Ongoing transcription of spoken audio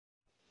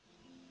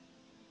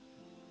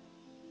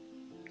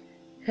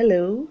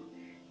Hello,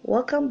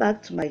 welcome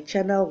back to my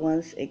channel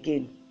once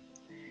again.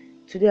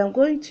 Today I'm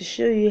going to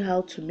show you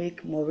how to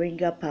make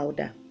moringa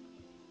powder.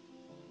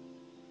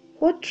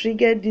 What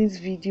triggered this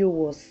video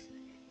was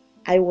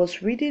I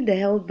was reading the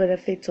health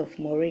benefits of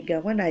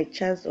moringa when I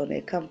chanced on a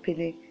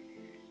company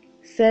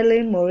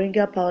selling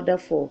moringa powder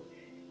for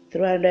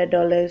 $300,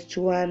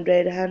 $200,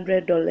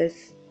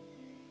 $100,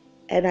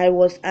 and I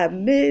was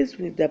amazed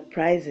with the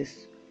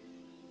prices.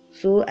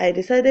 So I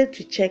decided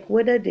to check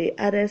whether they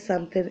added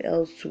something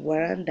else to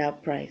warrant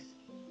that price.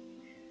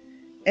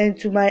 And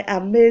to my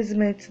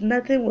amazement,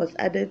 nothing was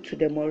added to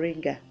the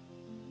moringa.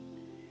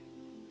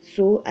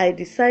 So I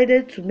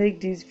decided to make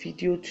this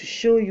video to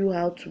show you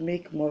how to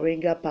make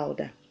moringa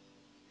powder.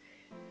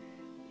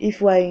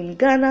 If you are in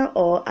Ghana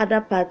or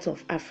other parts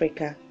of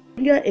Africa,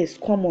 moringa is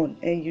common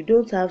and you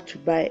don't have to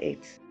buy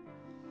it.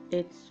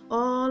 It's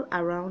all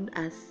around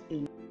us.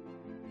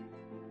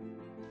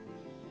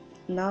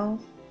 Now,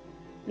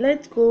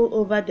 let's go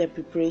over the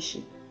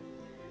preparation.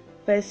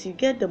 First, you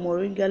get the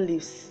moringa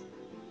leaves.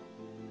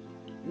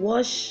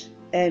 Wash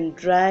and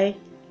dry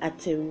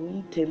at a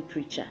room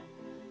temperature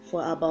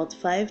for about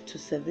 5 to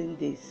 7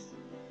 days.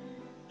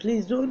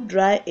 Please don't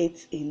dry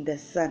it in the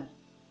sun.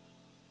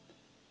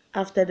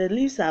 After the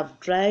leaves have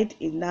dried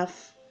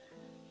enough,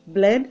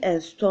 blend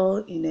and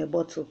store in a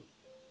bottle.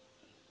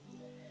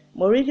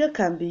 Moringa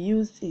can be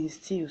used in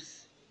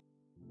stews.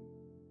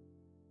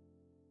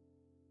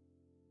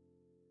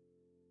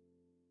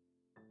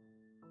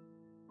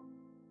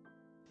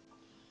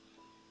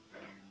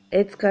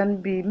 It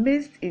can be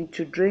mixed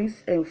into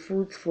drinks and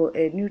foods for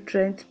a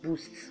nutrient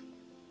boost.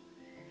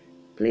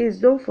 Please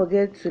don't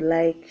forget to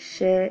like,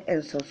 share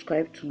and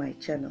subscribe to my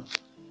channel.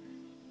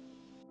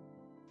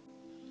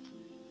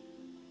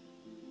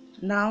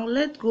 Now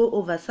let's go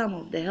over some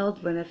of the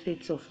health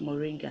benefits of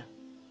moringa.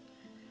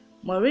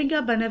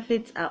 Moringa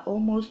benefits are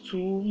almost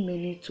too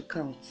many to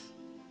count.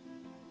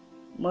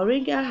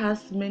 Moringa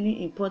has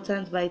many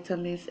important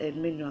vitamins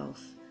and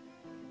minerals.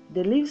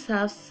 The leaves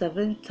have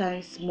 7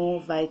 times more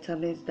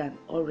vitamins than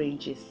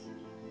oranges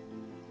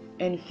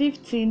and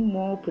 15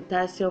 more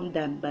potassium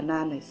than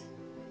bananas.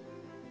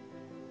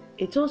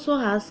 It also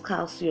has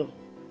calcium,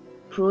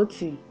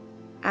 protein,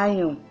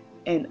 iron,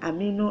 and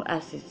amino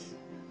acids,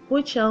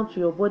 which help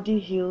your body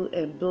heal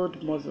and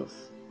build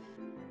muscles.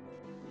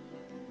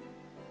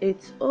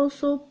 It's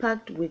also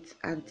packed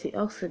with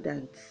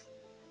antioxidants,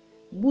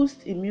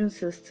 boost immune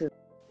system,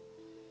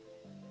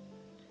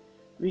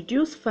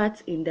 reduce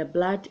fat in the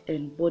blood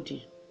and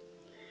body.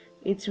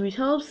 It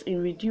helps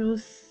in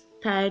reduce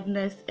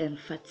tiredness and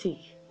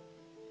fatigue.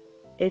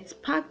 It's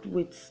packed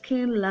with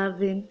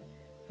skin-loving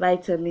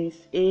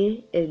vitamins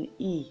A and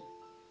E.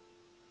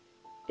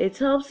 It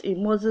helps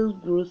in muscle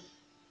growth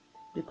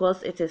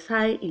because it is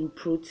high in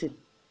protein.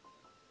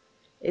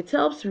 It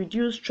helps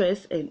reduce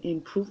stress and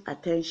improve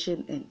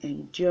attention and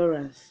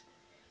endurance.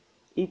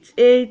 It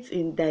aids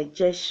in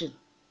digestion,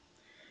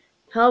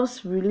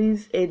 helps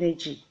release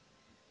energy.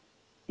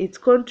 It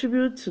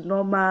contributes to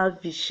normal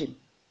vision,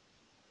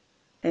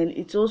 and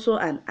it's also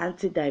an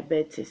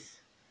anti-diabetes.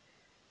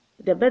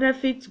 The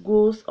benefit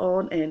goes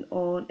on and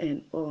on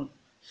and on.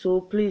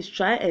 So please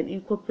try and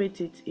incorporate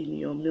it in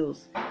your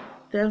meals.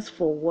 Thanks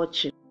for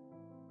watching.